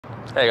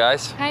Hey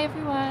guys. Hi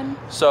everyone.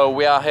 So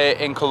we are here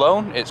in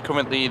Cologne. It's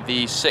currently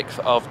the 6th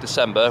of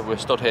December. We're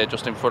stood here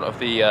just in front of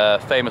the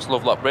famous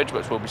Lovelock Bridge,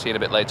 which we'll be seeing a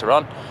bit later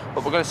on.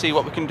 But we're going to see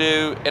what we can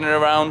do in and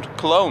around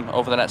Cologne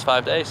over the next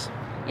 5 days.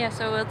 Yeah,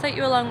 so we'll take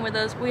you along with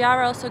us. We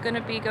are also going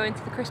to be going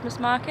to the Christmas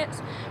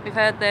markets. We've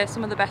heard they're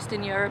some of the best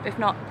in Europe, if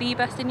not the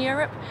best in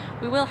Europe.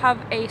 We will have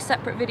a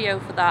separate video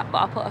for that, but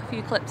I'll put a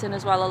few clips in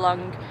as well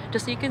along,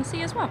 just so you can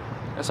see as well.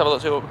 Let's have a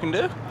look, see what we can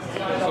do.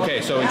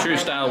 Okay, so in true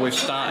style, we've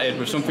started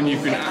with something you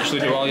can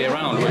actually do all year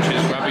round, which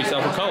is grab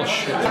yourself a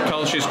Kölsch.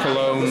 Kölsch is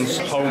Cologne's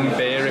home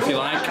beer, if you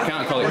like. You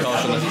can't call it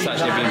Kölsch unless it's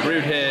actually been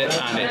brewed here,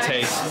 and it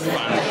tastes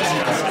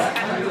fantastic.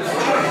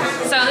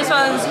 So this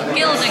one's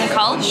Gilden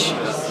Kolsch,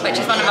 which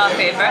is one of our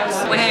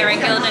favourites. We're here in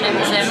Gilden Im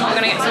Zims. We're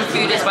going to get some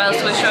food as well,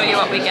 so we'll show you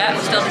what we get.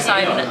 We're still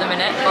deciding at the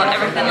minute, but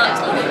everything looks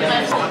lovely.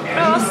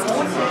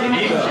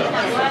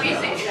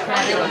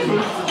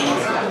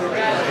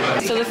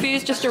 So the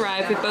food's just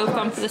arrived. We've both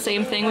gone for the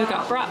same thing. We've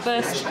got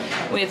bratwurst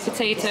with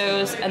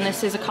potatoes, and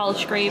this is a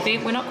Kölsch gravy.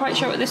 We're not quite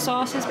sure what this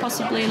sauce is,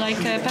 possibly like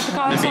a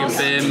peppercorn sauce.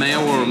 Maybe a beer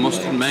mayo or a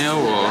mustard mayo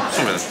or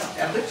something.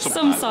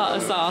 Some sort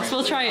of sauce.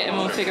 We'll try it and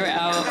we'll figure it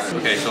out.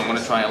 Okay, so I'm going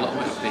to try a little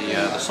bit of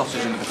the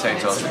sausage and the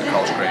potatoes with the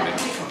Kölsch gravy.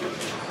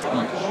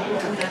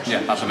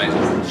 Yeah, that's amazing.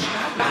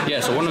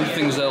 Yeah, so one of the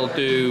things they'll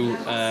do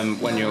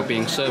when you're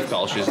being served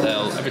Kölsch is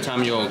every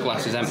time your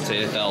glass is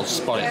empty, they'll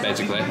spot it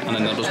basically, and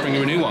then they'll just bring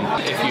you a new one.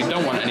 If you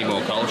don't want any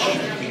more Kölsch,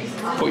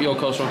 put your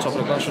Kölsch on top of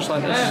the glass just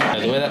like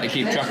this. The way that they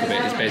keep track of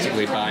it is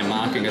basically by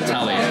marking a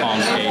tally on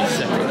a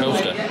separate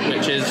coaster,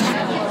 which is,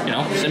 you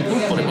know, simple,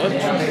 but it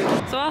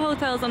works. So our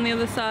hotel's on the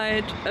other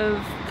side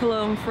of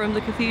Cologne from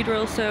the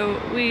cathedral,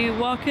 so we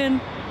walk in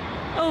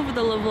over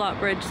the Lovelock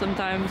Bridge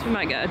sometimes. We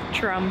might get a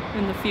tram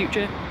in the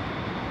future,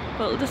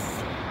 but just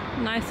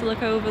nice to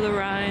look over the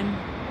Rhine.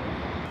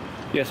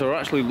 Yeah, so we're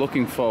actually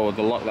looking for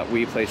the lock that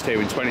we placed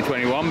here in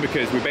 2021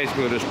 because we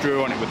basically just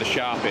drew on it with a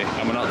Sharpie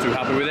and we're not too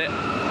happy with it.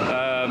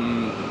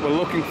 We're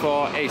looking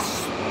for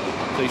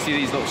so you see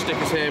these little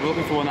stickers here, we're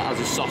looking for one that has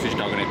a sausage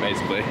dog in it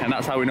basically, and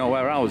that's how we know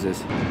where ours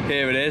is.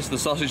 Here it is, the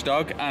sausage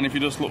dog, and if you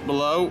just look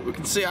below, we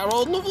can see our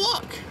old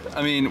Lovelock.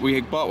 I mean, we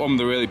bought one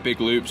with a really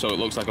big loop, so it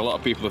looks like a lot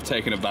of people have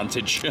taken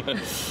advantage.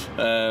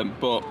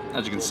 But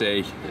as you can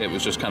see, it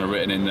was just kind of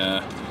written in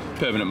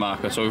permanent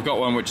marker. So we've got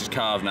one which is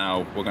carved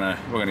now. We're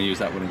gonna use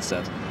that one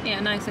instead. Yeah,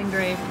 nice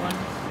engraved one.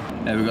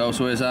 There we go,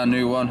 so here's our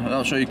new one. I'm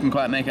not sure you can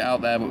quite make it out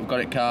there, but we've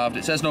got it carved.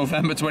 It says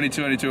November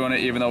 2022 on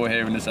it, even though we're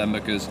here in December,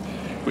 because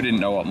we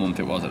didn't know what month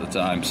it was at the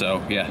time,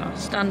 so yeah.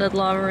 Standard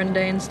Laura and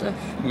Dane stuff.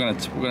 We're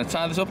gonna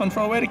tie this up and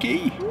throw away the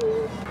key.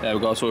 There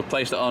we go, so we've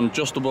placed it on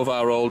just above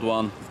our old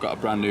one. We've got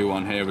a brand new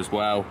one here as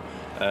well.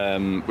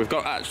 We've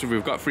got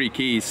 3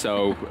 keys,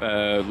 so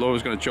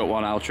Laura's gonna chuck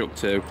one, I'll chuck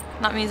 2.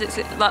 That means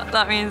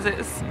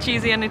it's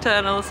cheesy and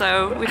eternal,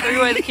 so we threw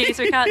away the keys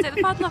so we can't take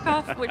the padlock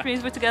off, which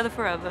means we're together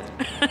forever.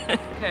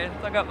 Okay,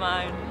 so I got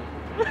mine.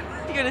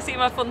 You're gonna see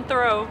my fun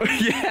throw.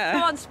 Yeah.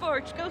 Come on,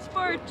 Sports, go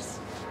Sports.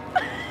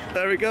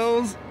 There it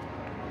goes.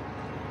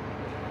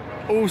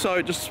 Oh,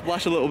 sorry, just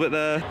splash a little bit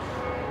there.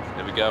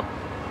 There we go.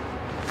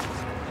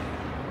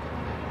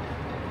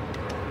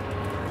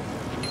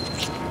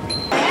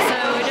 So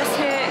we're just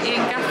here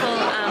in Gaffel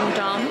Am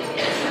Dom.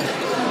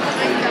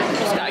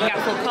 Just got a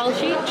Gaffel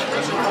Kolsch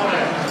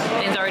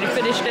each. Dane's already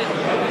finished it.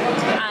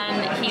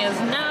 And he has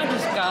now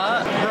just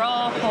got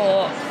raw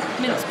pork,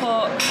 minced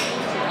pork,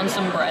 and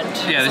some bread.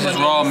 Yeah, this is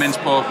raw minced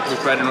pork with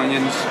bread and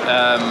onions.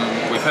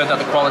 We've heard that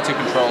the quality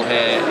control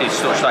here is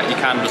such that you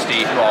can just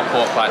eat raw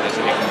pork like this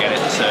and you can get it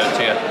served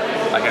to you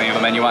like any other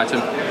menu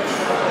item.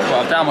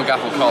 But I've down with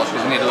Gaffel Kolsch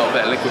because we need a little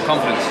bit of liquid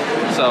confidence.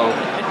 So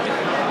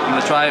I'm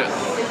going to try it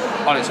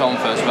on its own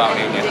first without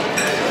any onion.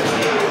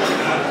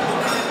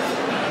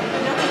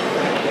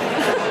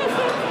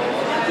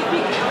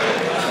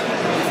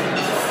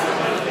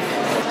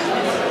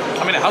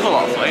 I mean, it has a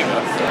lot of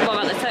flavour. What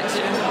about the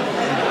texture?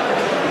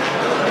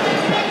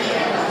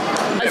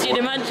 As you'd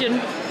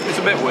imagine. It's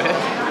a bit weird.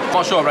 I'm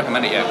not sure I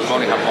recommend it yet because I've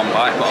only had one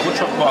bite, but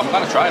I'm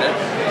glad I tried it.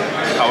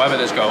 However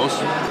this goes.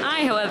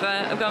 I, however,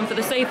 have gone for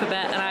the safer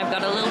bet and I've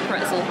got a little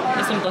pretzel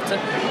with some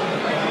butter.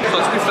 So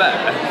to be fair,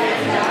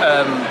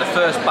 the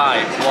first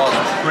bite was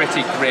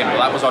pretty grim.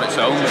 That was on its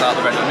own without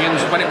the red onions.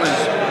 When it was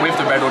with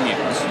the red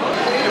onions,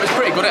 it was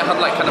pretty good. It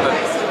had like kind of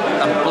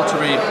a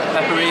buttery,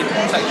 peppery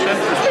texture.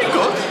 It was pretty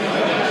good.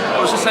 I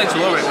was just saying to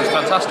Laura, it was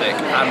fantastic,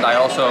 and I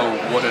also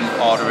wouldn't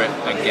order it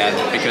again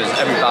because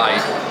every bite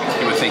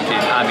you were thinking,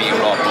 I'm eating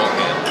raw pork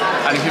here.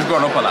 And if you've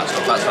grown up on that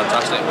stuff, that's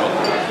fantastic, but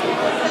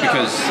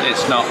because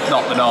it's not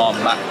the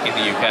norm back in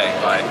the UK,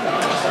 like,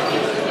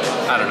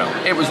 I don't know.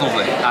 It was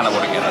lovely, and I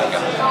wouldn't get it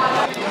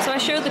again. So I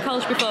showed the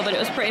Kölsch before, but it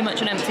was pretty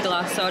much an empty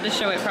glass, so I'll just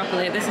show it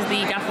properly. This is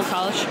the Gaffel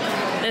Kölsch.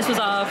 This was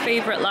our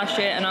favourite last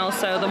year, and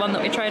also the one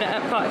that we tried at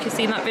Epcot, if you've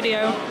seen that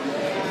video.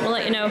 We'll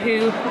let you know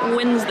who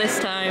wins this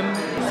time.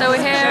 So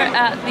we're here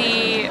at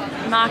the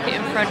market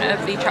in front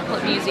of the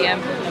Chocolate Museum.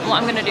 And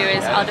what I'm going to do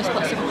is I'll just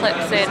put some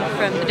clips in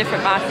from the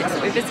different markets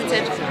that we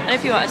visited. And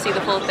if you want to see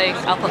the full thing,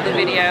 I'll put the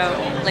video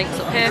links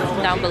up here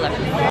and down below.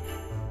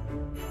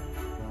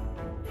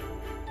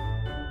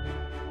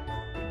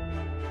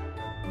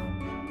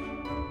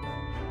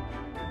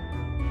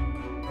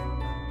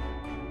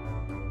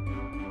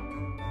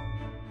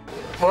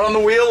 We're on the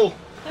wheel.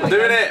 We're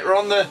doing it. We're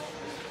on the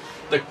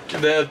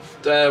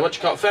what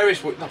you call it?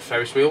 Ferris wheel? Not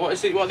Ferris wheel. What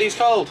is it? What are these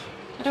called?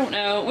 I don't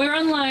know. We're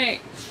on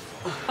like,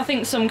 I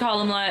think some call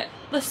them like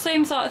the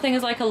same sort of thing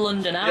as like a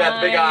London Eye. Yeah,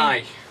 the big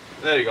eye.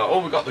 There you go. Oh,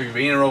 we've got the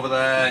arena over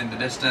there in the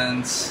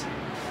distance.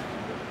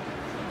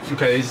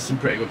 Okay, these are some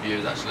pretty good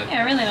views actually.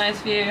 Yeah, really nice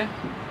view.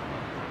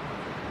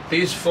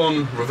 These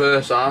fun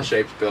reverse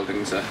R-shaped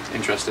buildings are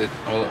interesting.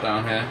 I'll look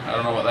down here. I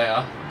don't know what they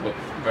are, but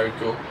very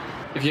cool.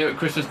 If you're at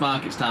Christmas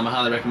markets time, I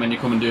highly recommend you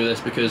come and do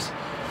this because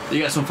you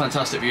get some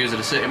fantastic views of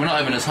the city. We're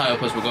not even as high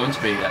up as we're going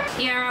to be yet.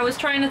 Yeah, I was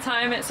trying to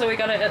time it so we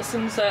got it at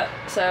sunset,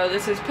 so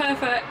this is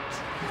perfect.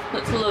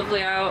 Looks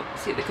lovely out.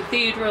 See the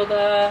cathedral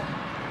there,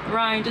 the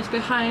Rhine just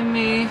behind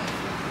me.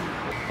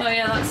 Oh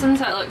yeah, that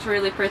sunset looks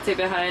really pretty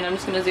behind. I'm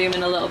just going to zoom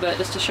in a little bit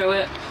just to show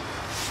it.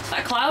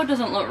 That cloud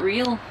doesn't look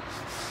real.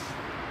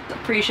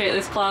 Appreciate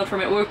this cloud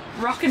from it. We're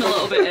rocking a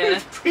little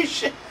bit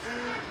here.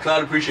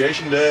 Cloud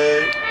Appreciation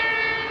Day.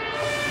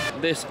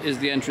 This is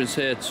the entrance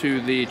here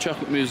to the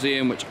Chocolate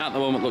Museum, which at the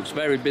moment looks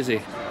very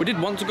busy. We did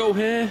want to go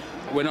here.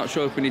 We're not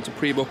sure if we need to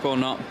pre-book or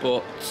not,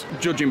 but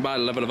judging by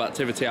the level of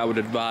activity, I would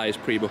advise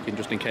pre-booking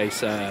just in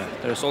case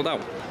they're sold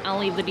out. I'll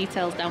leave the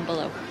details down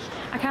below.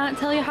 I can't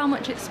tell you how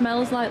much it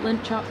smells like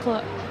Lindt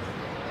chocolate.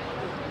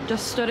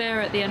 Just stood here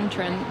at the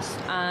entrance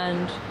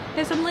and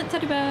here's some Lindt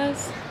teddy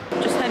bears.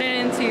 Just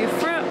heading into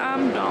Fruh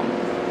Am Dom.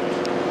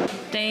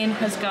 Dane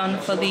has gone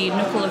for the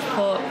knuckle of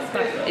pork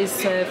that is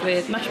served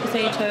with mashed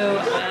potato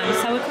and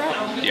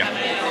sauerkraut. Yeah,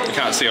 you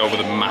can't see over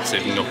the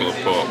massive knuckle of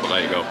pork, but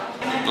there you go.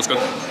 Looks good.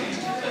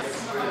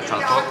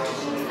 Transport.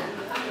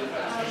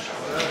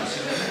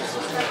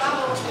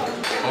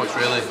 Oh, it's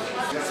really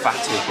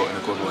fatty, but in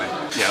a good way.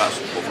 Yeah, that's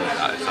lovely.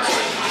 That is, that's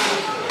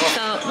great.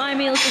 So my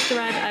meal's just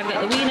arrived. I've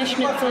got the Wiener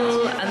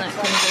Schnitzel, and that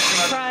comes with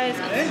some fries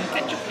and some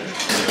ketchup.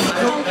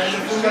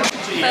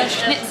 First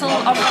schnitzel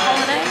of the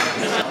holiday.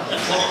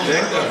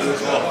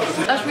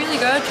 That's really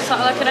good, sort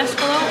of like an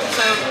escalope,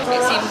 so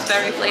it seems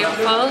very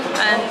flavourful,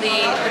 and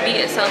the meat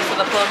itself, so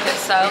the pork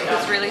itself,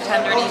 is really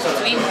tender and easy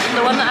to eat.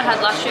 The one that I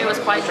had last year was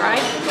quite dry,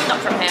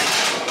 not from here,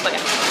 but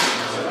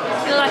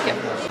yeah, I like it.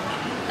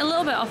 A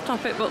little bit off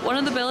topic, but one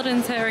of the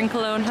buildings here in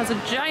Cologne has a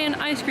giant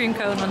ice cream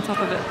cone on top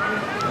of it.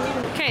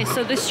 Okay,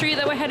 so this street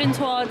that we're heading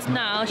towards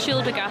now,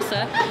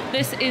 Schildergasse,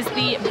 this is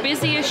the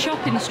busiest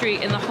shopping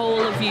street in the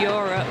whole of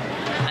Europe.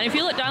 And if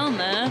you look down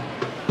there,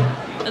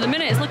 at the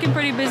minute it's looking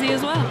pretty busy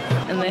as well.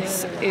 And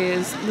this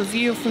is the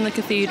view from the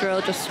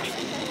cathedral, just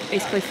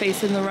basically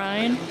facing the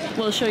Rhine.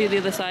 We'll show you the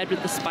other side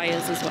with the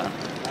spires as well.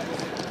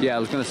 Yeah, I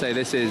was going to say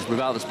this is,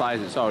 without the spires,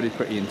 it's already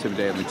pretty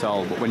intimidatingly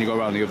tall, but when you go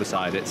around the other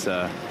side, it's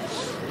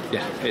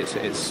yeah,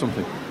 it's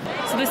something.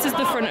 So this is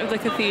the front of the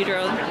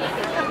cathedral.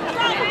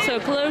 So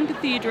Cologne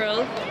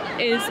Cathedral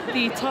is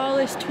the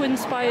tallest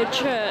twin-spired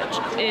church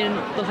in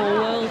the whole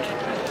world.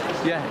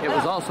 Yeah, it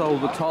was also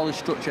the tallest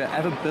structure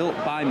ever built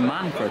by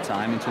man for a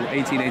time until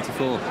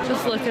 1884.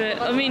 Just look at it.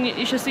 I mean,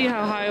 you should see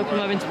how high up I'm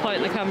having to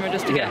point the camera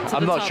just to get to the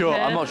top. I'm not sure.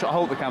 Here. I'm not sure. I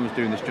hope the camera's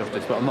doing this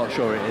justice, but I'm not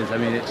sure it is. I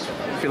mean, I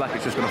feel like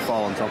it's just going to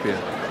fall on top of you.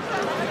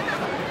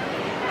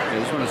 I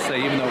just want to say,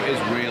 even though it is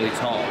really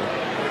tall,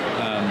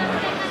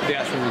 the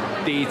actual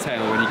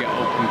detail when you get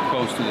up and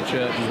close to the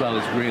church as well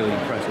is really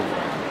impressive.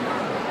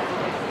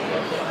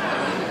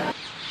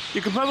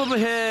 You can probably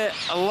hear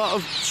a lot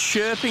of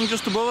chirping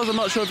just above us. I'm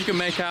not sure if you can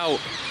make out.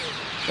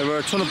 There were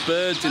a ton of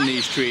birds in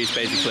these trees,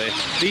 basically.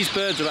 These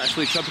birds are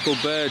actually tropical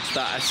birds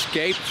that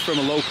escaped from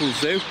a local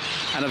zoo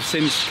and have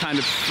since kind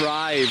of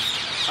thrived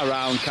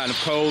around kind of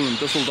Köln and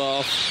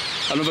Düsseldorf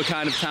and other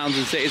kind of towns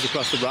and cities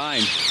across the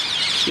Rhine.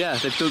 Yeah,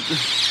 they've done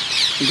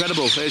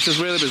incredible. It's just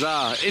really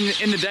bizarre.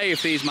 In the day,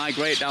 if these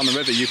migrate down the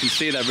river, you can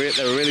see they're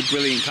a really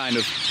brilliant kind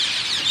of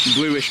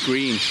bluish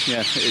green. Yeah,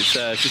 it's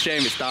a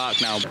shame it's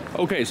dark now.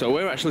 Okay, so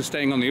we're actually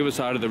staying on the other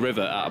side of the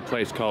river at a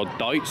place called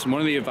Deutz, and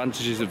one of the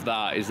advantages of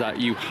that is that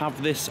you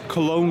have this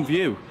Cologne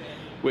view,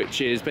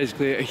 which is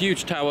basically a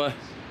huge tower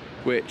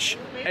which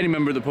any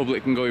member of the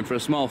public can go in for a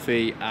small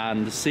fee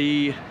and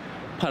see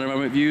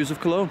panoramic views of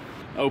Cologne.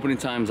 Opening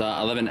times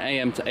are 11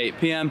 AM to 8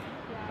 PM.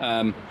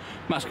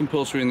 Mask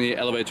compulsory in the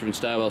elevator and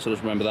stairwell, so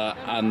just remember that.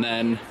 And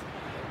then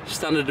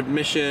standard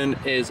admission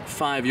is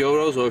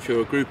 €5, or if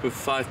you're a group of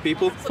 5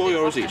 people,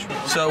 €4 each.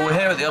 So we're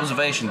here at the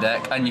observation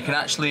deck, and you can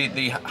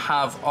actually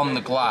have on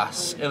the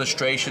glass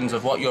illustrations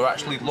of what you're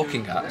actually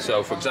looking at.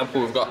 So for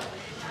example, we've got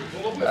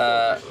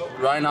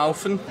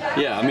Rheinhaufen.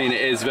 Yeah, I mean,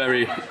 it is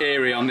very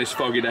eerie on this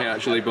foggy day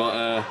actually,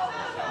 but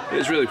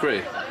it's really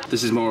pretty.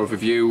 This is more of a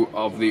view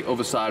of the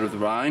other side of the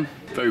Rhine.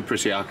 Very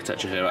pretty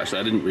architecture here actually,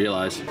 I didn't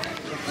realise.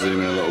 Zoom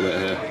in a little bit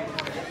here.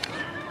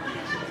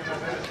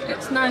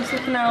 It's nice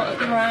looking out at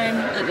the Rhine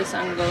at this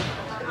angle.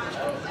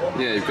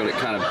 Yeah, you've got it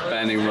kind of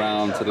bending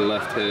round to the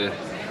left here.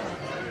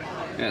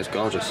 Yeah, it's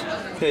gorgeous.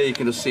 Here you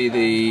can just see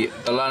the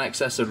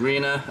Lanxess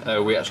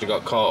Arena. We actually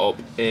got caught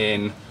up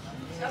in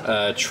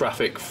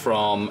traffic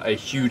from a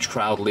huge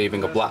crowd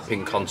leaving a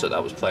Blackpink concert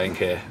that was playing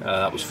here.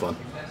 That was fun.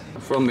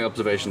 From the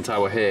observation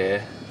tower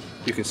here,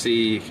 you can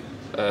see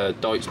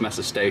Deutz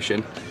Messe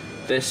station.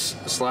 This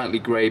slightly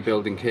grey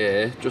building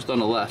here, just on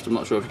the left, I'm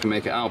not sure if you can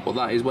make it out, but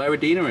that is where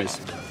Edina is.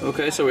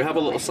 Okay, so we have a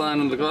little sign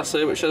on the glass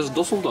here which says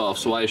Dusseldorf,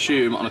 so I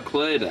assume on a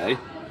clear day,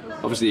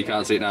 obviously you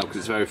can't see it now because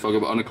it's very foggy,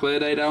 but on a clear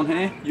day down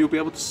here, you'll be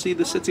able to see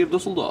the city of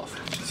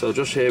Dusseldorf. So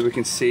just here we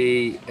can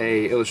see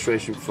a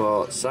illustration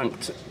for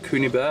Sankt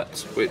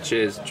Kunibert, which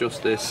is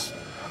just this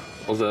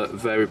other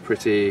very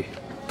pretty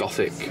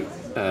Gothic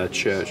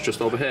church just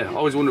over here. I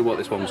always wondered what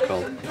this one was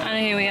called. And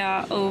here we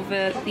are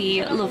over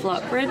the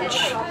Lovelock Bridge.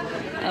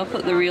 I'll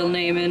put the real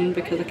name in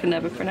because I can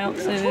never pronounce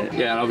it.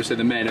 Yeah, and obviously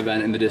the main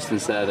event in the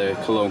distance there, the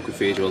Cologne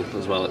Cathedral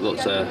as well. It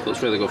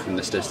looks really good from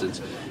this distance.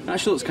 It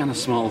actually looks kind of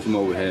small from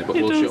over here, but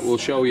we'll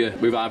show you.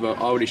 We've either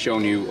already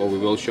shown you or we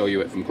will show you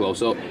it from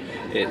close up.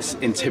 It's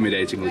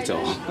intimidatingly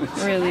tall.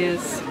 It really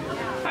is.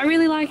 I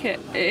really like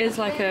it. It is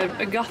like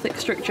a Gothic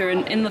structure,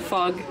 and in the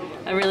fog,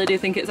 I really do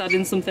think it's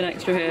adding something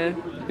extra here.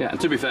 Yeah, and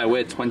to be fair,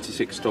 we're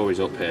 26 stories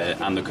up here,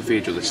 and the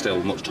cathedral is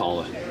still much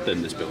taller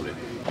than this building.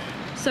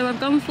 So I've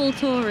gone full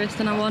tourist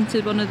and I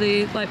wanted one of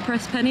the like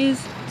pressed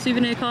pennies,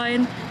 souvenir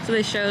coin. So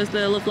this shows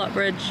the Lovelock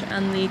Bridge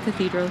and the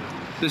cathedral.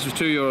 This was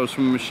 €2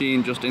 from a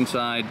machine just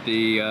inside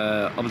the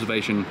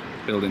observation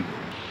building.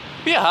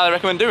 But yeah, I highly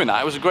recommend doing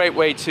that. It was a great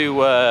way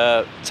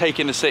to take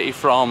in the city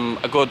from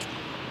a good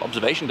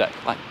observation deck.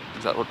 Like,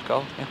 is that what it's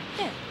called?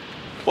 Yeah.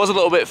 Was a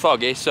little bit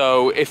foggy,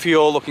 so if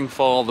you're looking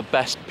for the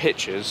best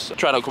pictures,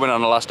 try not coming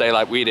on the last day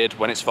like we did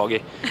when it's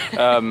foggy.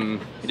 Yeah,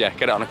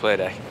 get it on a clear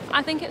day.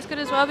 I think it's good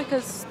as well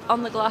because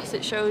on the glass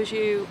it shows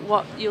you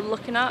what you're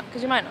looking at,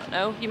 because you might not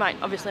know. You might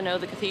obviously know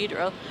the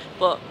cathedral,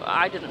 but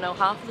I didn't know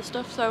half of the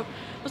stuff, so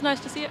it was nice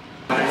to see it.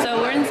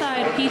 So we're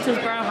inside Peter's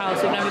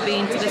Brauhaus. We've never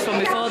been to this one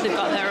before. They've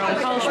got their own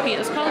Kölsch,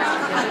 Peter's Kolsch.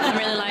 I'm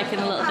really liking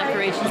the little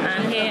decorations.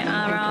 And here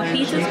are our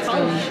Peter's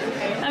Kolsch.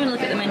 Having a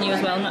look at the menu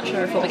as well. I'm not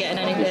sure if we'll be getting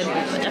anything,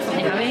 but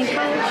definitely having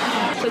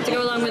Kolsch. So to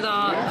go along with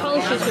our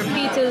Kolsches from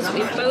Peter's,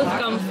 we've both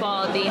gone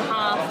for the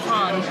Halve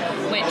Hahn,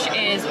 which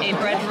is a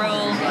bread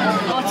roll,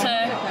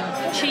 butter,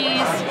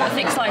 cheese, a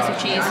thick slice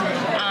of cheese,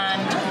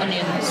 and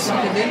onions. So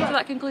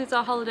that concludes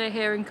our holiday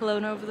here in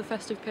Cologne over the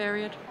festive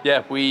period.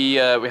 Yeah, we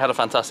had a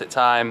fantastic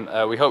time.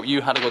 We hope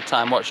you had a good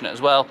time watching it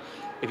as well.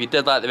 If you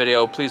did like the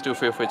video, please do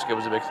feel free to give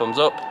us a big thumbs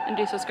up. And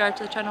do subscribe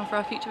to the channel for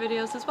our future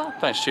videos as well.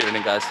 Thanks for tuning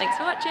in, guys. Thanks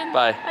for watching.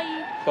 Bye. Bye.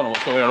 I don't know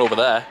what's going on over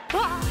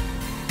there.